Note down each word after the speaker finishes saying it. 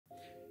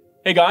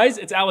Hey guys,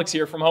 it's Alex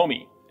here from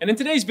Homey. And in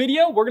today's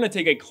video, we're going to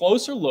take a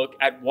closer look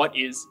at what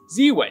is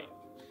Z-Wave.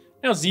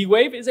 Now,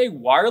 Z-Wave is a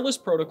wireless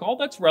protocol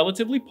that's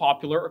relatively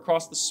popular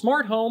across the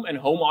smart home and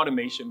home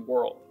automation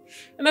world.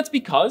 And that's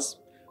because,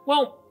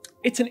 well,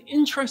 it's an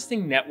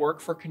interesting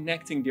network for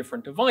connecting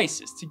different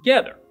devices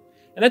together.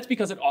 And that's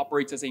because it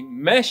operates as a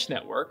mesh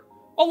network,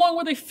 along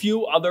with a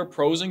few other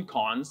pros and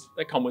cons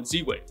that come with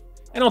Z-Wave.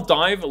 And I'll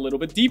dive a little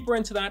bit deeper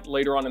into that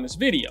later on in this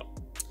video.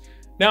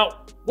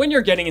 Now, when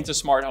you're getting into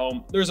smart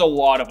home, there's a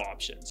lot of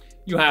options.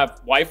 You have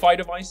Wi-Fi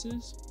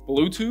devices,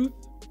 Bluetooth,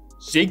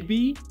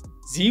 Zigbee,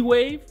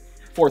 Z-Wave,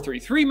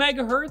 433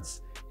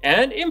 megahertz,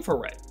 and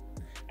infrared.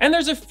 And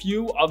there's a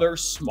few other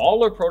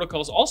smaller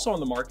protocols also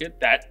on the market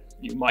that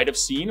you might have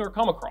seen or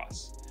come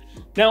across.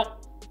 Now,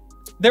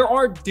 there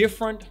are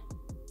different,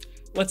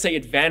 let's say,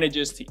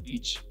 advantages to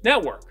each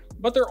network,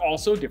 but there are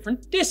also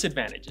different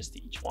disadvantages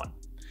to each one.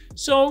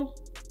 So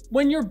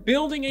when you're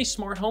building a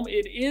smart home,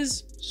 it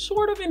is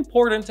sort of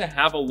important to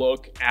have a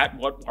look at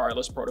what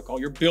wireless protocol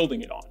you're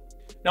building it on.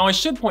 Now, I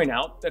should point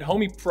out that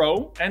Homey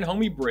Pro and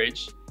Homey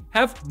Bridge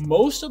have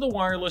most of the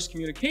wireless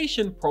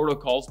communication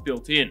protocols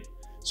built in.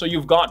 So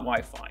you've got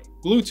Wi-Fi,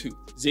 Bluetooth,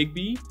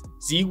 Zigbee,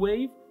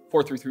 Z-Wave,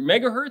 433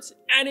 megahertz,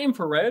 and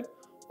infrared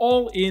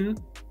all in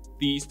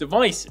these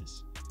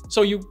devices.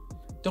 So you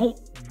don't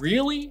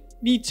really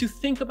need to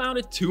think about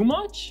it too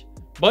much,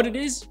 but it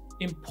is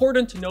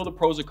important to know the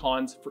pros and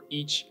cons for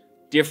each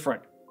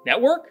different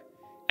network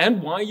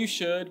and why you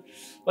should,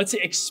 let's say,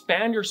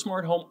 expand your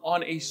smart home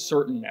on a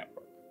certain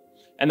network.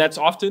 And that's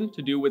often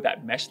to do with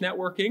that mesh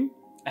networking.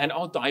 And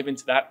I'll dive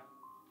into that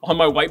on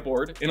my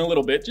whiteboard in a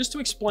little bit, just to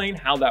explain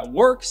how that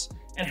works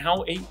and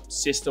how a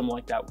system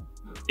like that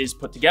is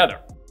put together.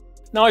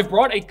 Now, I've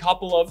brought a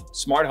couple of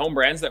smart home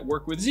brands that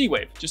work with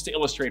Z-Wave, just to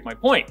illustrate my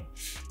point.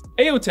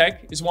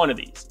 Aeotec is one of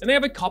these, and they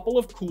have a couple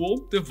of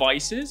cool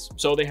devices.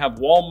 So they have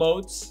wall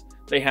mounts,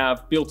 they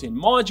have built-in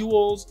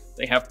modules,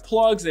 they have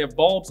plugs, they have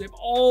bulbs, they have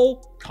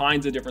all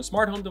kinds of different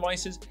smart home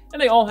devices,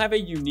 and they all have a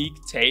unique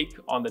take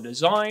on the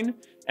design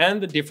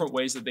and the different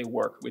ways that they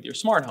work with your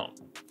smart home.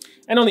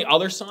 And on the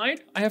other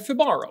side, I have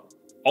Fibaro,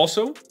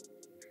 also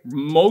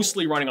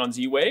mostly running on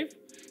Z-Wave,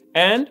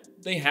 and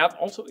they have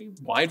also a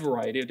wide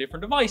variety of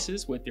different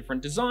devices with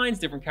different designs,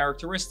 different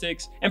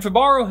characteristics. And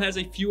Fibaro has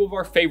a few of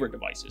our favorite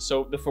devices.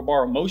 So the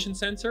Fibaro motion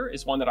sensor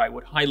is one that I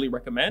would highly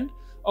recommend,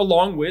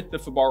 along with the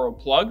Fibaro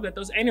plug that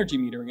does energy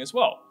metering as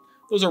well.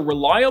 Those are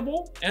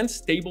reliable and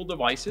stable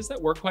devices that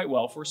work quite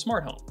well for a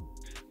smart home.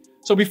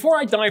 So before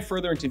I dive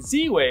further into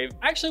Z-Wave,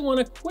 I actually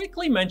want to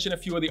quickly mention a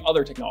few of the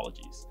other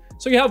technologies.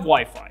 So you have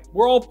Wi-Fi.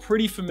 We're all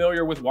pretty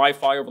familiar with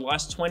Wi-Fi over the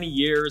last 20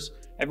 years.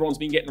 Everyone's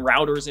been getting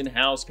routers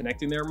in-house,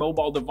 connecting their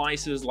mobile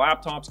devices,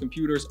 laptops,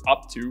 computers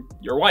up to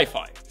your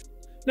Wi-Fi.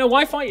 Now,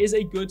 Wi-Fi is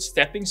a good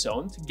stepping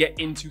stone to get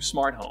into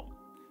smart home,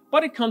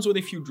 but it comes with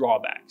a few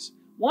drawbacks.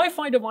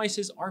 Wi-Fi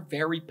devices are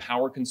very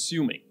power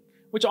consuming,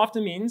 which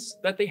often means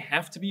that they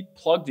have to be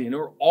plugged in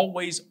or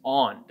always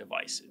on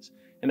devices.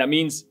 And that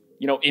means,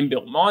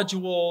 inbuilt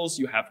modules,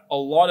 you have a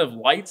lot of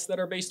lights that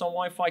are based on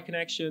Wi-Fi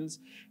connections,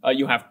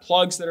 you have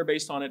plugs that are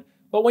based on it.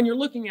 But when you're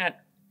looking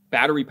at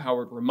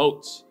battery-powered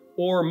remotes,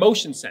 or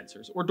motion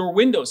sensors, or door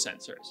window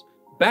sensors,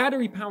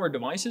 battery-powered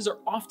devices are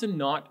often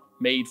not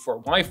made for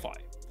Wi-Fi.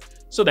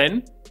 So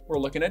then, we're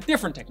looking at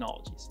different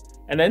technologies.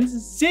 And then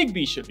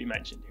Zigbee should be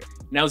mentioned here.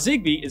 Now,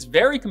 Zigbee is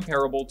very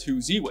comparable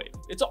to Z-Wave.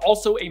 It's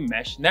also a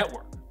mesh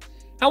network.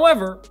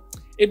 However,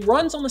 it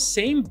runs on the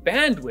same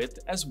bandwidth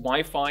as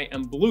Wi-Fi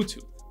and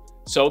Bluetooth.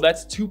 So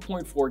that's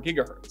 2.4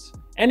 gigahertz.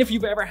 And if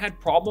you've ever had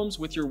problems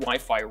with your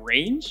Wi-Fi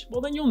range,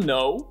 well, then you'll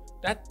know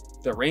that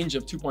the range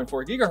of 2.4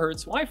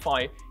 gigahertz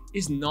Wi-Fi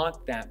is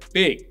not that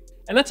big.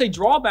 And that's a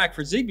drawback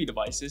for Zigbee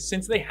devices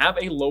since they have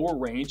a lower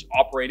range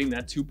operating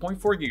that 2.4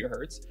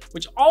 gigahertz,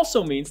 which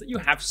also means that you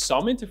have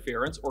some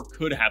interference or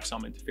could have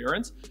some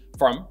interference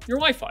from your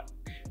Wi-Fi.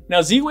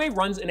 Now, Z-Wave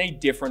runs in a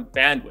different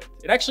bandwidth.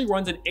 It actually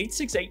runs at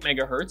 868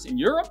 megahertz in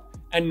Europe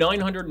and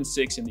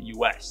 906 in the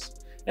US.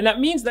 And that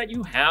means that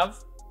you have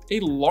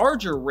a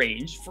larger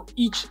range for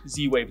each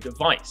Z-Wave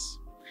device.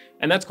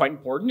 And that's quite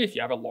important if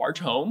you have a large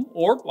home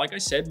or, like I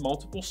said,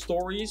 multiple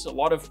stories, a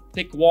lot of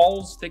thick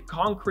walls, thick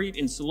concrete,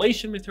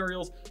 insulation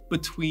materials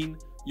between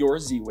your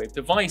Z-Wave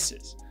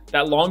devices.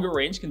 That longer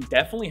range can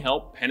definitely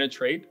help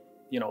penetrate,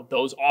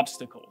 those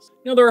obstacles.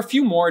 Now, there are a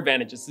few more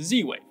advantages to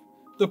Z-Wave.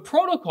 The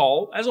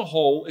protocol as a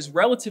whole is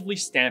relatively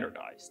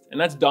standardized,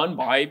 and that's done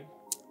by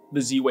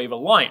the Z-Wave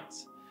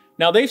Alliance.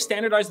 Now, they've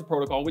standardized the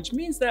protocol, which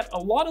means that a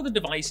lot of the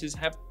devices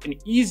have an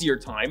easier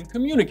time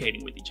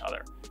communicating with each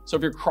other. So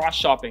if you're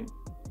cross-shopping,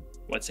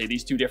 let's say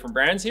these two different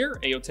brands here,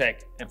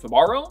 Aeotec and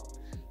Fibaro,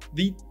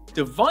 the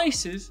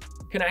devices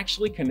can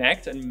actually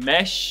connect and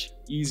mesh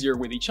easier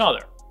with each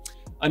other.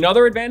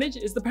 Another advantage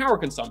is the power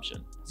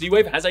consumption.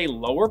 Z-Wave has a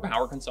lower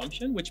power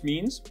consumption, which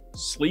means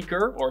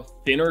sleeker or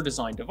thinner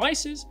design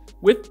devices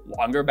with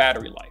longer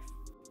battery life.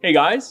 Hey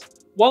guys,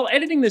 while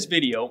editing this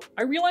video,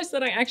 I realized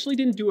that I actually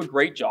didn't do a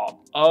great job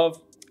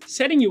of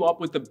setting you up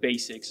with the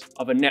basics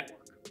of a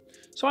network.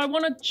 So I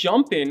want to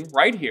jump in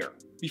right here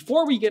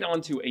before we get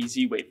onto a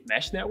Z-Wave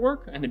mesh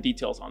network and the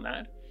details on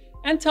that,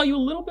 and tell you a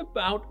little bit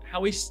about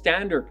how a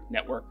standard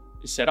network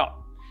is set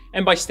up.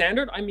 And by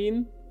standard, I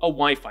mean a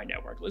Wi-Fi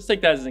network. Let's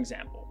take that as an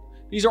example.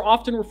 These are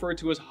often referred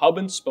to as hub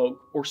and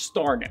spoke or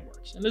star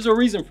networks. And there's a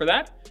reason for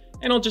that,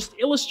 and I'll just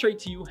illustrate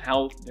to you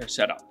how they're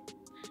set up.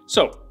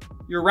 So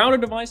your router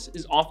device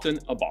is often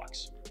a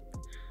box.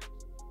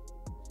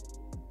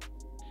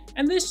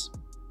 And this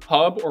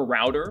hub or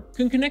router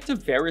can connect to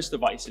various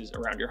devices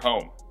around your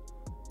home.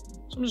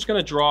 So I'm just going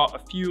to draw a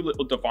few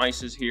little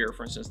devices here.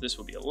 For instance, this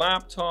will be a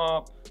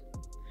laptop.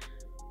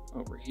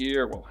 Over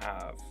here, we'll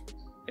have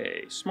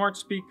a smart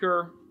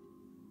speaker.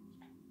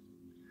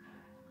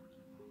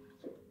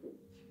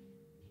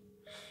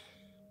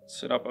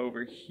 Set up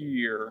over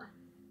here.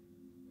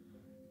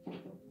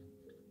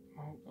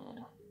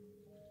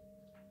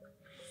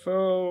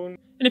 Phone.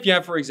 And if you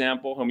have, for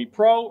example, Homey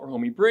Pro or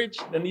Homey Bridge,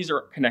 then these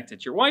are connected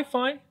to your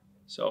Wi-Fi.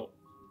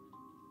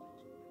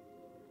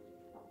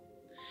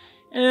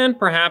 And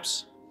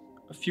perhaps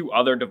a few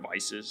other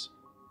devices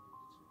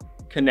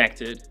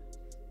connected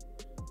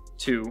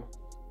to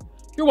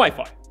your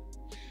Wi-Fi.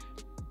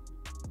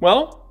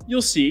 Well,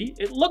 you'll see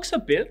it looks a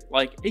bit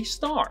like a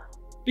star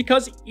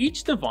because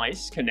each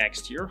device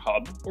connects to your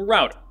hub or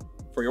router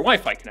for your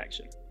Wi-Fi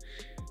connection.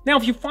 Now,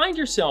 if you find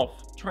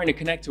yourself trying to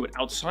connect to it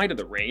outside of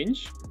the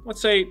range,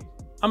 let's say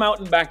I'm out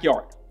in the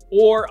backyard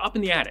or up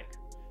in the attic.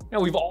 Now,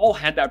 we've all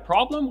had that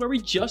problem where we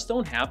just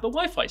don't have the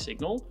Wi-Fi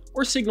signal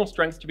or signal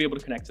strength to be able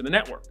to connect to the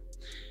network.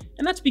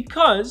 And that's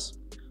because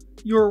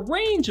your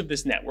range of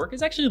this network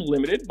is actually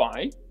limited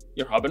by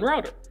your hub and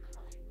router.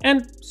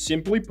 And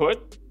simply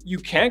put, you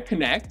can't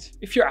connect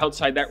if you're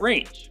outside that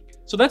range.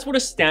 So that's what a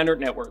standard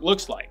network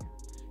looks like.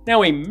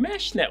 Now, a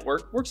mesh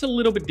network works a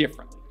little bit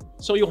differently.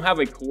 So you'll have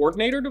a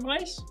coordinator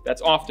device,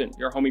 that's often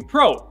your Homey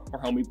Pro or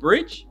Homey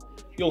Bridge.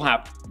 You'll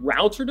have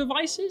router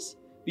devices.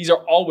 These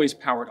are always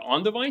powered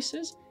on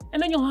devices.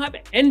 And then you'll have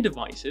end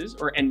devices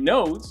or end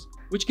nodes,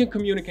 which can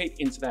communicate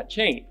into that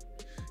chain.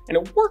 And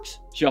it works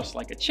just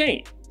like a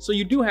chain. So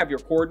you do have your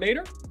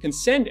coordinator, can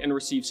send and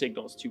receive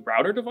signals to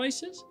router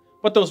devices,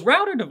 but those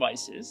router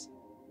devices,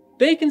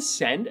 they can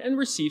send and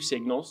receive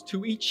signals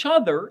to each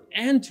other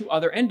and to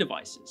other end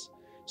devices.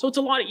 So it's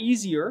a lot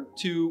easier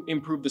to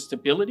improve the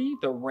stability,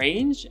 the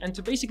range, and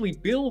to basically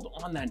build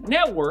on that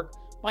network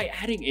by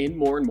adding in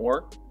more and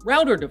more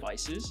router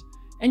devices,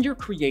 and you're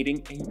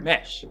creating a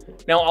mesh.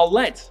 Now I'll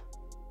let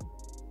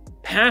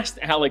past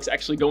Alex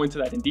actually go into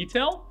that in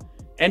detail,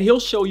 and he'll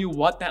show you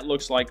what that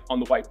looks like on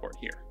the whiteboard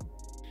here.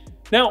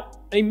 Now,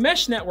 a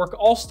mesh network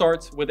all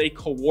starts with a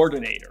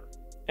coordinator,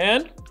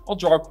 and I'll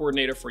draw a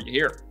coordinator for you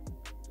here.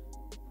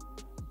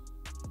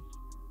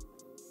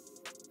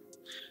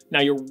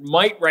 Now, you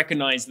might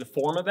recognize the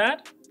form of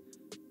that.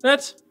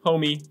 That's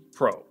Homey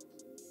Pro.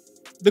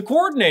 The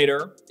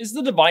coordinator is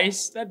the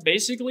device that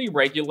basically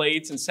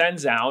regulates and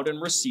sends out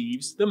and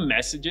receives the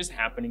messages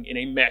happening in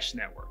a mesh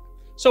network.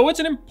 So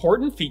it's an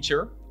important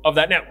feature of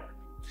that network.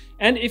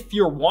 And if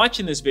you're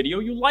watching this video,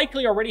 you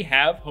likely already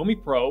have Homey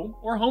Pro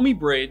or Homey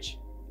Bridge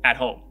at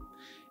home.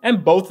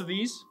 And both of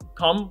these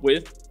come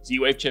with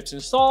Z-Wave chips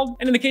installed.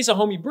 And in the case of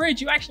Homey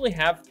Bridge, you actually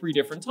have 3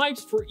 different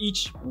types for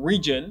each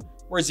region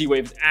where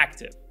Z-Wave is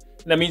active.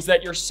 And that means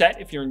that you're set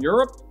if you're in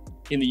Europe,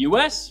 in the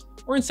US,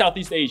 or in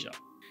Southeast Asia.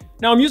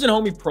 Now I'm using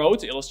Homey Pro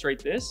to illustrate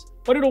this,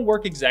 but it'll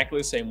work exactly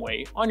the same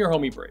way on your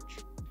Homey Bridge.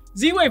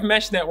 Z-Wave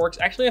mesh networks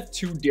actually have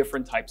 2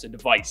 different types of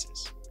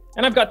devices,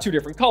 and I've got 2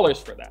 different colors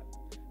for that.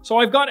 So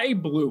I've got a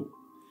blue,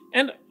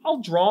 and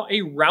I'll draw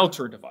a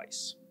router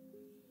device.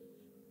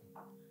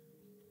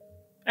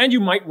 And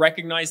you might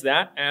recognize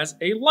that as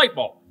a light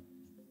bulb.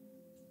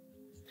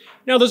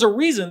 Now there's a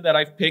reason that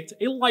I've picked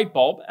a light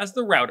bulb as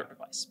the router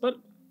device, but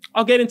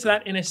I'll get into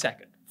that in a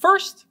second.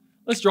 First,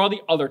 let's draw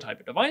the other type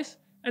of device,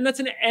 and that's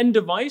an end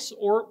device,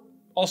 or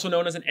also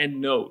known as an end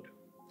node.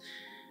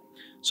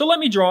 So let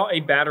me draw a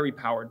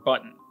battery-powered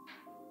button.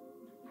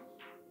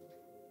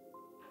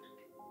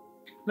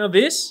 Now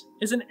this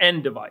is an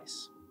end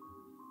device.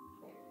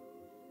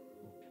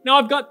 Now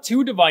I've got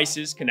 2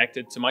 devices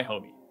connected to my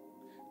Homey,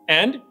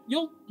 and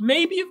you'll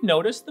maybe have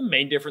noticed the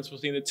main difference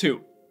between the 2.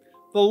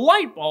 The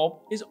light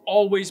bulb is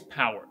always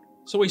powered.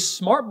 So a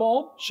smart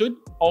bulb should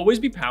always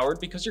be powered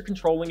because you're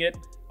controlling it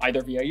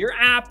either via your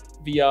app,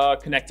 via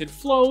connected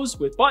flows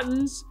with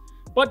buttons,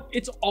 but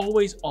it's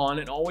always on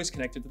and always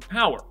connected to the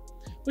power,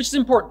 which is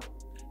important.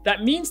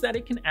 That means that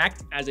it can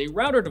act as a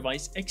router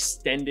device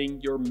extending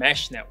your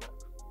mesh network.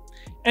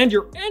 And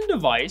your end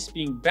device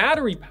being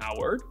battery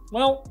powered,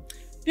 well,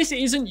 this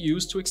isn't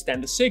used to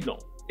extend the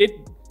signal. It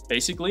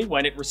basically,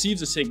 when it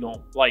receives a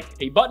signal like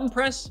a button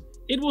press,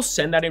 it will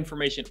send that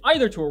information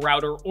either to a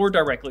router or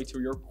directly to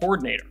your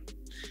coordinator.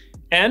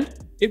 And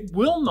it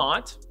will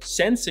not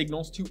send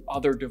signals to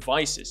other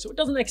devices, so it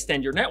doesn't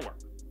extend your network.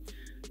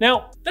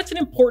 Now, that's an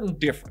important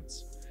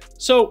difference.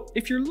 So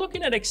if you're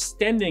looking at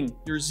extending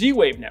your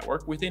Z-Wave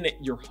network within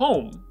your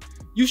home,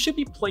 you should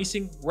be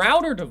placing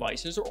router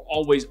devices or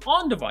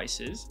always-on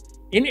devices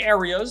in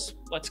areas,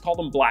 let's call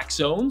them black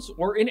zones,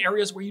 or in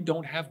areas where you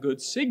don't have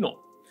good signal.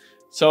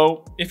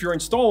 So if you're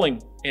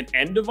installing an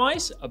end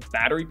device, a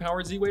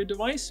battery-powered Z-Wave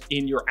device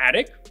in your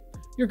attic,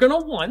 you're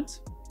gonna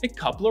want a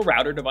couple of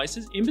router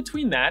devices in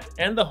between that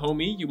and the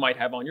Homey you might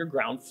have on your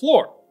ground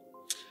floor.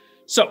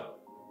 So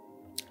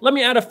let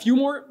me add a few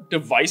more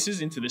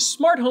devices into this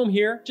smart home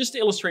here just to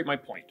illustrate my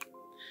point.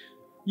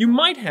 You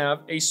might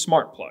have a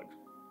smart plug.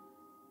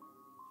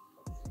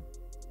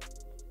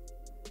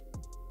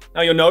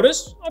 Now you'll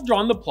notice I've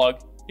drawn the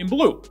plug in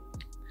blue.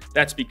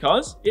 That's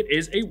because it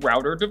is a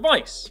router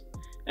device.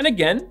 And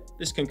again,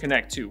 this can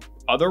connect to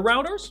other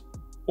routers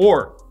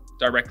or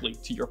directly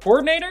to your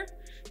coordinator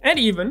and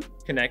even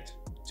connect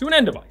to an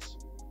end device.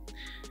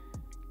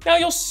 Now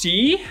you'll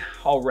see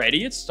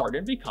already it's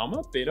starting to become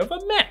a bit of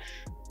a mesh.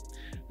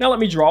 Now let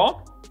me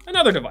draw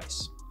another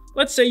device.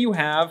 Let's say you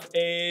have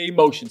a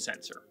motion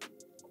sensor.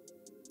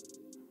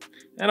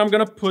 And I'm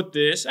gonna put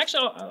this,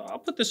 actually I'll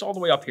put this all the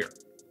way up here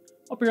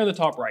on the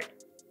top right.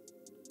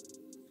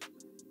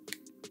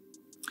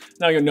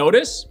 Now you'll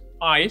notice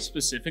I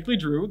specifically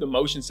drew the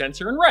motion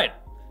sensor in red.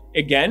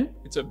 Again,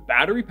 it's a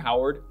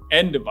battery-powered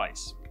end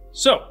device.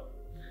 So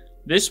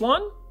this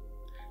one,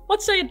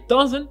 let's say it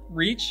doesn't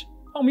reach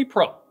Homey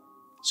Pro.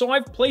 So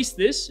I've placed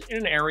this in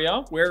an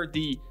area where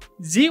the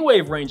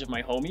Z-Wave range of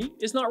my Homey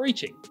is not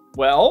reaching.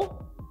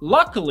 Well,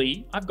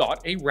 luckily I've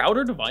got a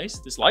router device,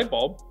 this light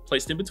bulb,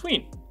 placed in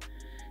between.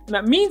 And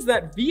that means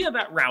that via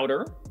that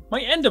router,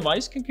 my end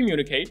device can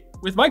communicate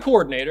with my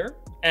coordinator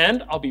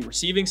and I'll be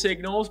receiving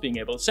signals, being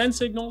able to send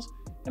signals,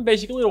 and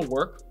basically it'll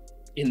work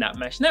in that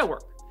mesh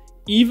network,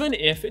 even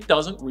if it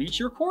doesn't reach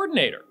your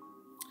coordinator.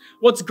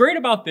 What's great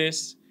about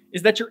this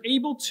is that you're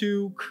able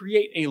to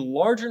create a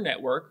larger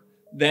network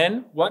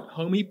than what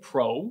Homey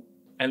Pro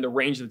and the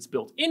range that's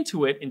built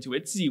into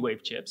its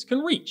Z-Wave chips can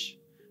reach,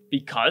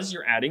 because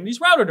you're adding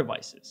these router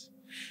devices.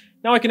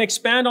 Now I can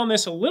expand on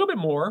this a little bit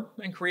more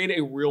and create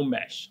a real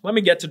mesh. Let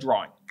me get to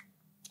drawing.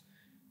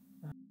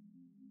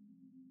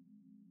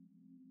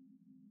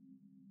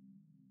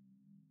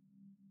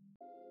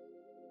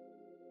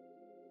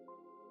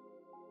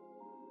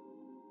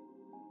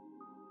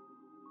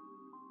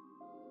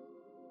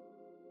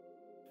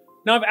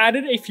 Now I've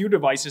added a few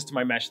devices to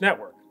my mesh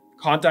network: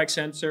 contact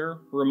sensor,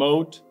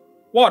 remote,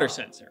 water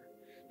sensor.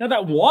 Now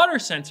that water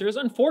sensor is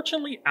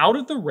unfortunately out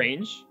of the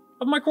range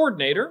of my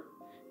coordinator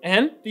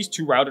and these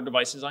two router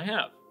devices I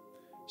have.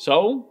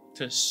 So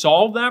to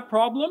solve that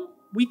problem,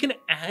 we can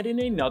add in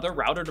another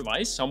router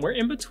device somewhere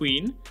in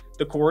between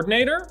the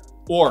coordinator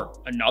or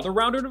another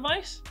router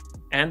device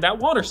and that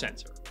water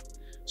sensor.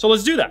 So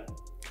let's do that.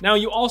 Now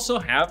you also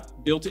have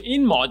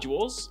built-in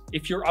modules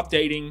if you're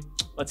updating,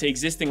 let's say,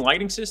 existing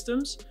lighting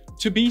systems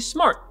to be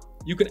smart.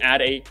 You can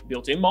add a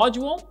built-in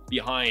module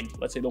behind,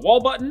 let's say, the wall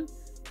button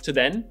to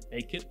then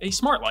make it a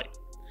smart light.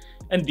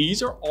 And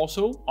these are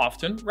also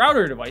often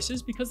router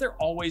devices because they're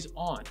always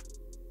on.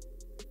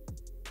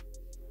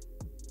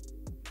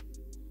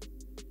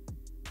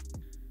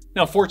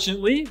 Now,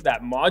 fortunately,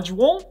 that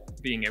module,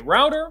 being a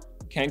router,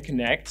 can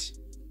connect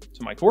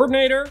to my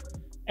coordinator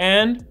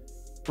and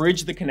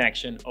bridge the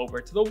connection over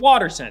to the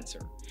water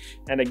sensor.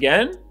 And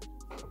again,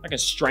 I can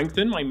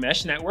strengthen my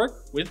mesh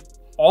network with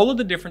all of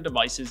the different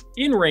devices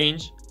in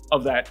range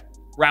of that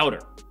router.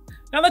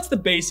 Now that's the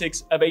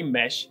basics of a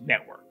mesh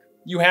network.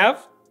 You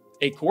have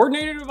a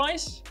coordinator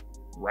device,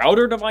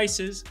 router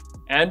devices,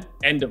 and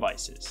end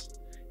devices.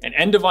 And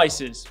end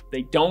devices,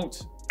 they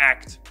don't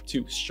act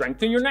to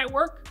strengthen your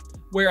network,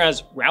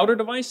 whereas router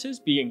devices,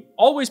 being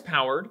always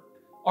powered,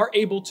 are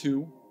able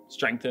to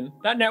strengthen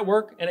that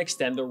network and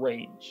extend the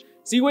range.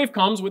 Z-Wave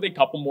comes with a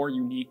couple more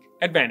unique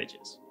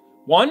advantages.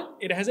 One,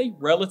 it has a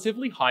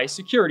relatively high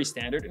security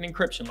standard and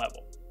encryption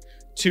level.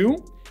 Two,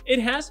 it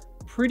has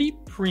pretty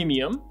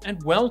premium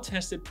and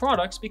well-tested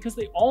products because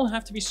they all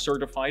have to be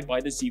certified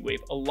by the Z-Wave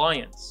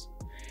Alliance.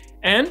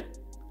 And,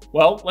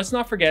 well, let's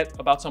not forget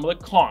about some of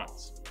the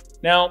cons.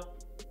 Now,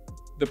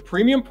 the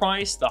premium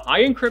price, the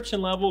high encryption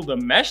level, the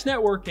mesh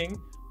networking,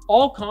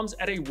 all comes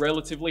at a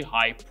relatively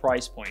high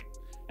price point.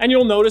 And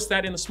you'll notice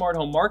that in the smart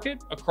home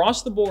market,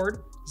 across the board,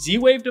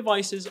 Z-Wave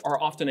devices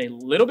are often a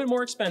little bit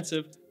more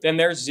expensive than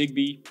their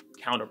Zigbee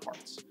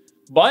counterparts.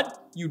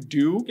 But you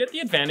do get the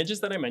advantages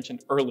that I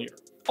mentioned earlier.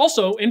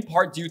 Also, in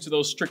part due to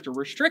those stricter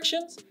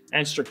restrictions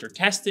and stricter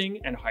testing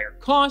and higher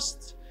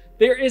costs,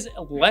 there is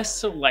less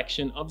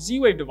selection of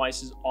Z-Wave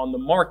devices on the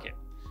market.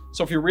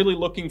 So if you're really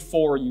looking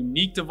for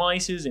unique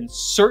devices in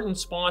certain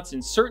spots,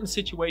 in certain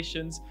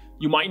situations,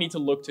 you might need to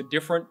look to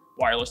different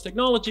wireless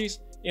technologies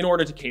in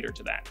order to cater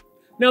to that.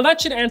 Now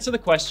that should answer the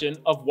question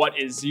of what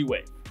is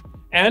Z-Wave.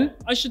 And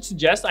I should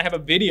suggest I have a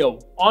video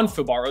on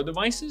Fibaro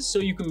devices, so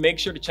you can make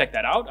sure to check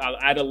that out. I'll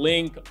add a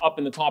link up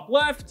in the top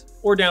left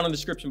or down in the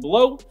description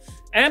below.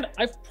 And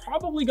I've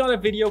probably got a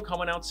video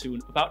coming out soon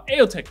about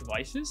Aeotec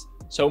devices,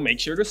 so make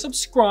sure to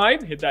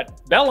subscribe, hit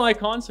that bell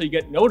icon so you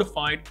get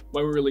notified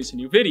when we release a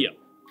new video.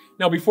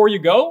 Now, before you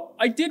go,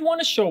 I did want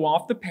to show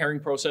off the pairing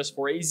process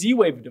for a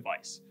Z-Wave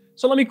device.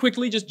 So let me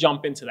quickly just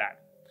jump into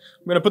that.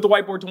 I'm going to put the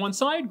whiteboard to one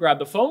side, grab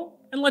the phone,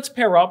 and let's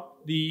pair up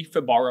the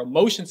Fibaro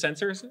motion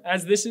sensors,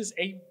 as this is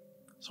a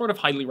sort of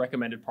highly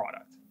recommended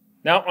product.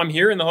 Now I'm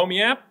here in the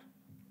Homey app.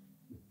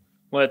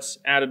 Let's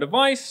add a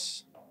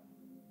device.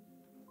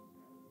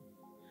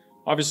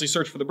 Obviously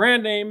search for the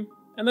brand name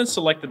and then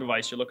select the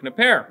device you're looking to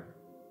pair.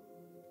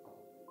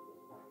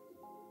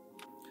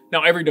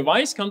 Now every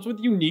device comes with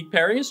unique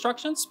pairing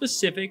instructions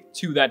specific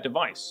to that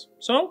device.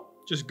 So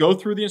just go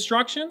through the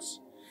instructions.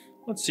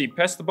 Let's see,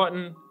 press the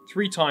button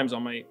 3 times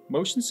on my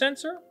motion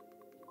sensor.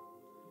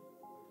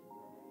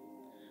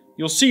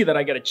 You'll see that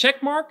I get a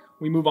check mark.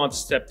 We move on to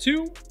step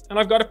 2, and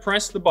I've got to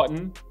press the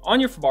button on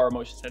your Fibaro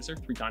motion sensor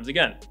 3 times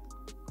again.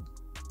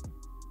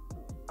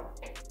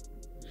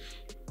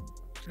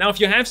 Now, if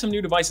you have some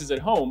new devices at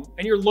home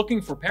and you're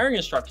looking for pairing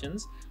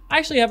instructions, I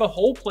actually have a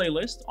whole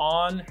playlist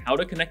on how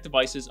to connect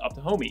devices up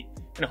to Homey,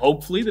 and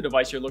hopefully the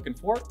device you're looking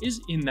for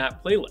is in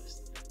that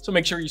playlist. So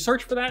make sure you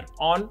search for that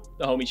on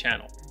the Homey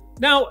channel.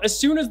 Now, as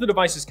soon as the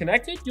device is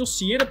connected, you'll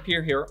see it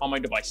appear here on my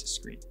devices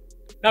screen.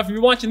 Now, if you've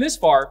been watching this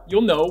far,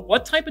 you'll know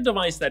what type of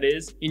device that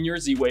is in your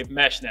Z-Wave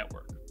mesh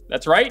network.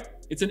 That's right,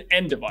 it's an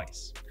end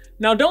device.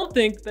 Now, don't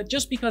think that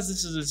just because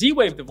this is a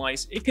Z-Wave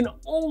device, it can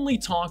only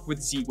talk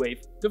with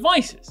Z-Wave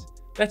devices.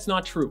 That's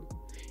not true.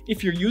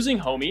 If you're using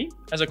Homey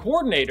as a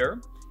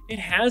coordinator, it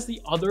has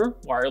the other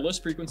wireless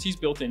frequencies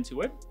built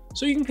into it,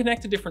 so you can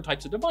connect to different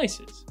types of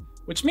devices.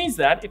 Which means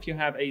that if you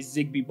have a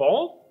Zigbee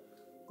bulb,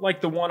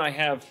 like the one I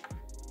have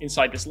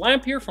inside this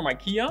lamp here from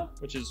IKEA,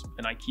 which is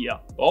an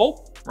IKEA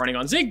bulb running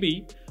on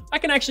Zigbee, I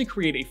can actually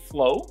create a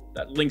flow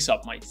that links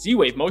up my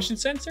Z-Wave motion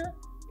sensor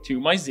to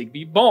my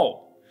Zigbee bulb.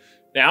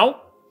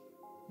 Now,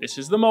 this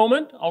is the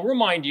moment I'll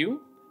remind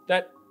you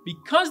that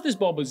because this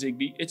bulb is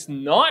Zigbee, it's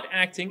not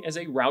acting as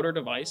a router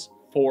device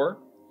for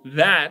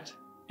that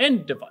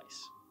end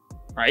device,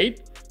 right?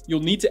 You'll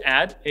need to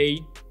add a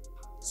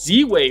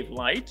Z-Wave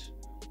light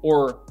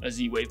or a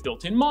Z-Wave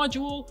built-in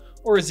module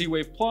or a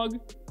Z-Wave plug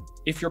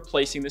if you're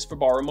placing this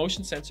Fibaro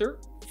motion sensor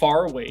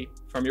far away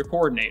from your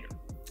coordinator.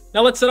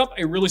 Now let's set up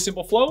a really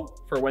simple flow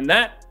for when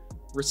that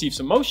receives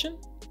some motion,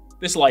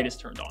 this light is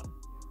turned on.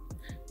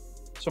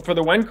 So for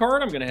the when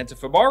card, I'm gonna head to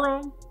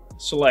Fibaro,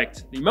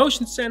 select the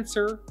motion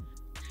sensor,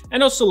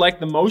 and I'll select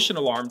the motion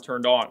alarm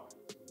turned on.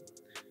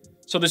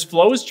 So this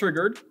flow is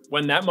triggered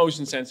when that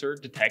motion sensor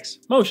detects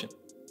motion.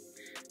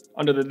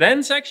 Under the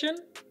then section,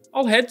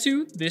 I'll head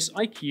to this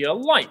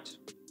IKEA light.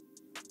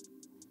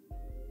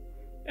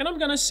 And I'm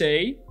gonna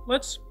say,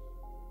 let's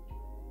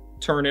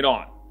turn it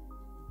on.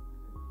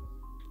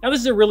 Now this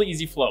is a really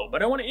easy flow,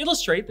 but I wanna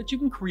illustrate that you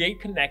can create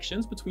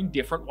connections between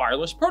different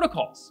wireless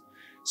protocols.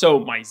 So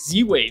my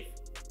Z-Wave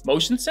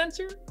motion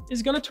sensor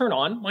is gonna turn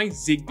on my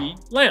Zigbee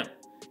lamp.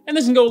 And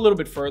this can go a little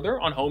bit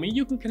further. On Homey,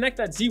 you can connect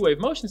that Z-Wave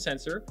motion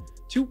sensor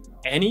to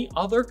any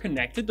other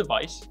connected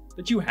device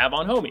that you have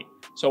on Homey.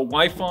 So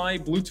Wi-Fi,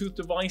 Bluetooth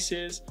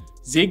devices,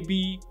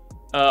 Zigbee,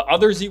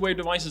 other Z-Wave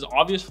devices,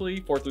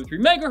 obviously 433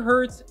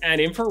 megahertz and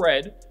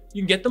infrared,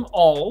 you can get them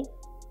all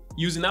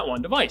using that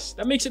one device.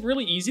 That makes it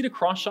really easy to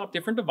cross-shop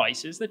different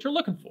devices that you're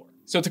looking for.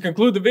 So to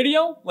conclude the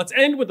video, let's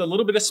end with a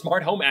little bit of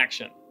smart home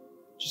action.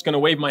 Just gonna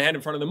wave my hand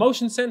in front of the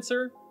motion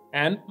sensor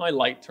and my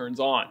light turns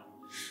on.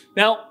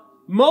 Now,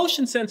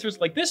 motion sensors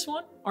like this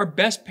one are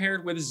best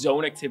paired with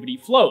zone activity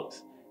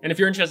flows. And if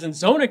you're interested in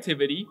zone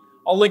activity,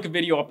 I'll link a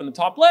video up in the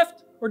top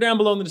left or down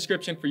below in the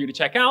description for you to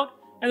check out.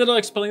 And it'll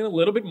explain a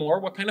little bit more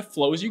what kind of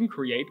flows you can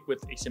create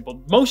with a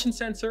simple motion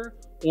sensor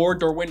or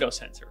door window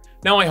sensor.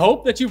 Now, I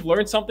hope that you've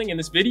learned something in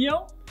this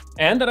video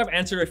and that I've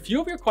answered a few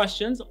of your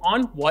questions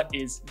on what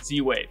is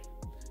Z-Wave.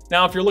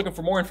 Now, if you're looking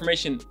for more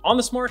information on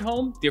the smart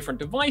home, different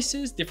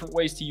devices, different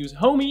ways to use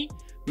Homey,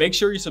 make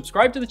sure you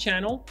subscribe to the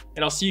channel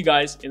and I'll see you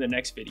guys in the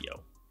next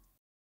video.